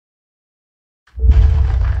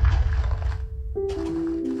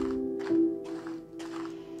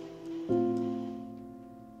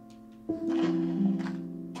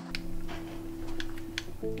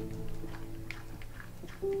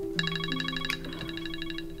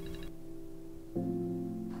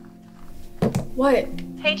What?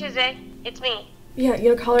 Hey Tuesday, it's me. Yeah, you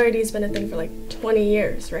know caller ID's been a thing for like 20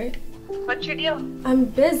 years, right? What's your deal? I'm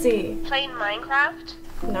busy. Playing Minecraft?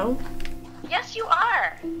 No? Yes, you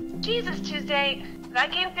are. Jesus, Tuesday.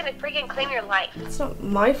 That game's gonna freaking claim your life. It's not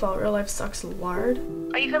my fault real life sucks lard.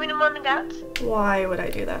 Are you coming to Mom and Dad's? Why would I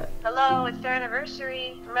do that? Hello, it's their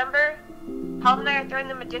anniversary. Remember? Paul and I are throwing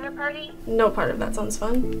them a dinner party. No part of that sounds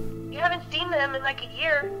fun. You haven't seen them in like a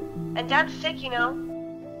year. And Dad's sick, you know.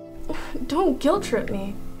 Don't guilt trip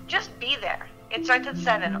me. Just be there. It starts at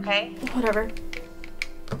 7, okay? Whatever.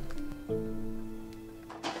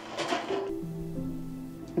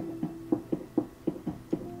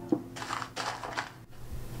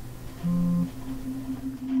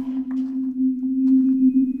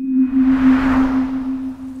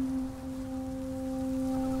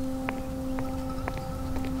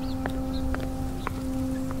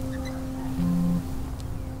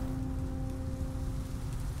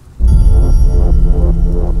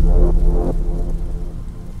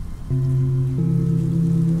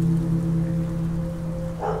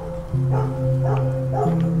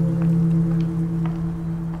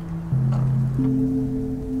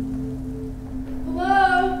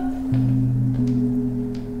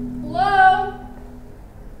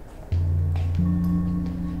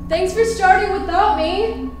 Thanks for starting without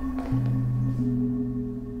me.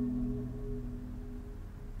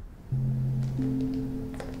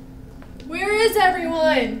 Where is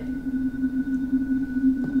everyone?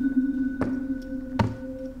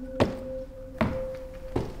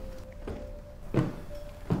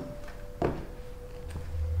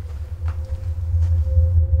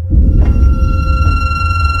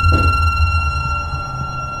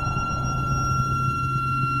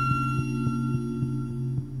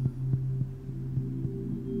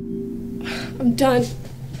 I'm done.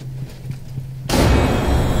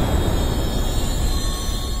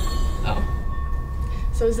 Oh.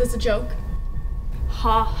 So is this a joke?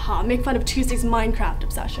 Ha ha, make fun of Tuesday's Minecraft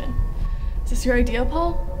obsession. Is this your idea,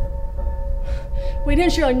 Paul? Wait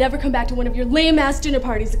and sure I'll never come back to one of your lame-ass dinner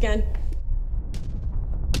parties again.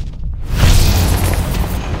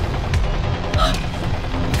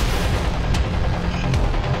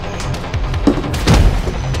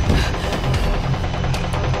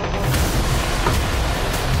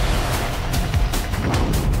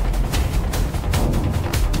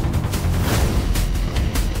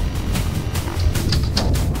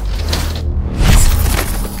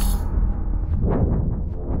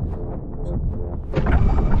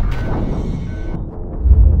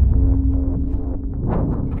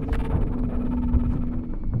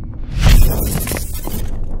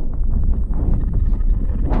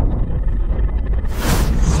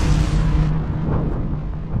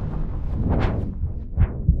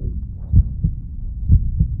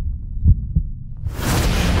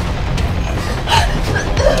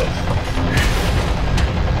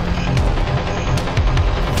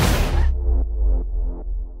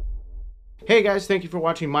 Hey guys, thank you for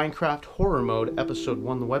watching Minecraft Horror Mode Episode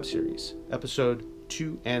 1, the web series. Episode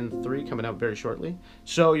 2 and 3 coming out very shortly.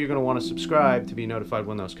 So you're going to want to subscribe to be notified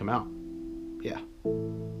when those come out. Yeah,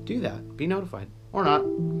 do that. Be notified. Or not.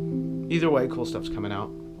 Either way, cool stuff's coming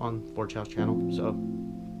out on Forgehouse channel. So,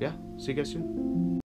 yeah, see you guys soon.